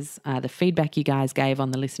guys. The feedback you guys gave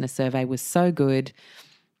on the listener survey was so good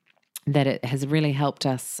that it has really helped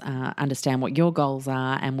us understand what your goals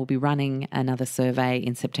are, and we'll be running another survey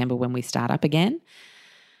in September when we start up again.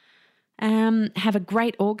 Have a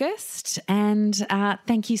great August, and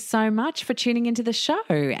thank you so much for tuning into the show.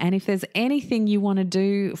 And if there's anything you want to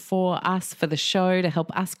do for us, for the show, to help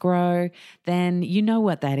us grow, then you know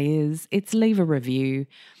what that is. It's leave a review.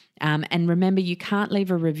 And remember, you can't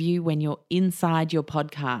leave a review when you're inside your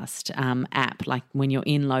podcast app, like when you're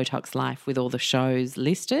in Low Tox Life with all the shows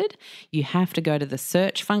listed. You have to go to the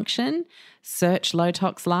search function, search Low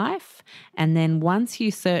Tox Life, and then once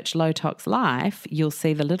you search Low Tox Life, you'll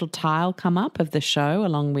see the little tile come up of the show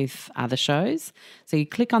along with other shows. So you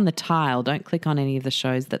click on the tile, don't click on any of the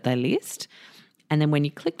shows that they list. And then when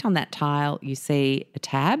you clicked on that tile, you see a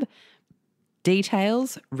tab,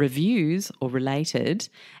 details, reviews or related,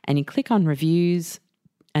 and you click on reviews,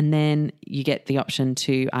 and then you get the option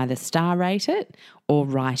to either star rate it or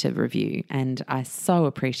write a review. And I so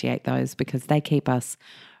appreciate those because they keep us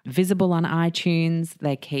visible on iTunes.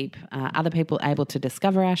 They keep other people able to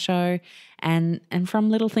discover our show, and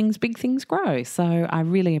from little things, big things grow. So I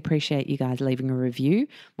really appreciate you guys leaving a review.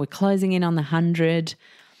 We're closing in on the 100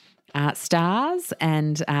 stars,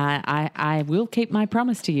 and I will keep my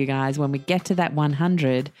promise to you guys. When we get to that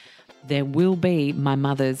 100, there will be my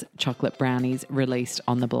mother's chocolate brownies released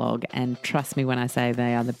on the blog, and trust me when I say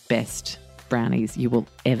they are the best brownies you will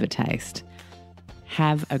ever taste.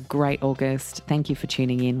 Have a great August. Thank you for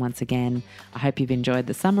tuning in once again. I hope you've enjoyed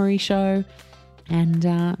the summary show, and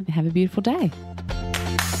have a beautiful day.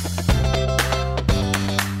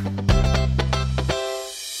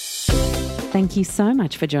 Thank you so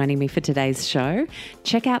much for joining me for today's show.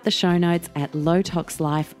 Check out the show notes at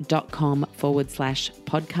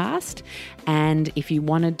lowtoxlife.com/podcast. And if you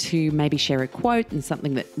wanted to maybe share a quote and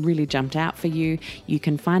something that really jumped out for you, you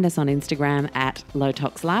can find us on Instagram at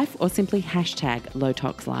lowtoxlife or simply hashtag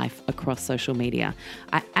lowtoxlife across social media.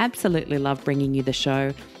 I absolutely love bringing you the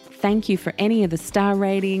show. Thank you for any of the star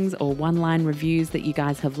ratings or one-line reviews that you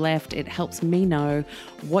guys have left. It helps me know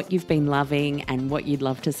what you've been loving and what you'd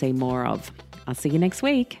love to see more of. I'll see you next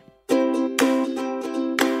week.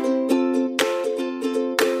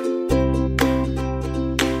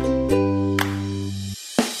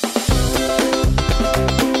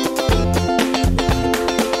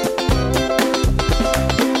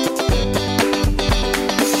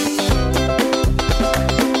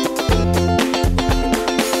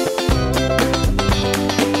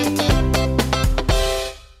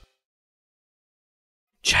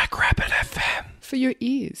 Jackrabbit FM for your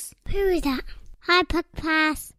ears. Who is that? Hi, Podcast.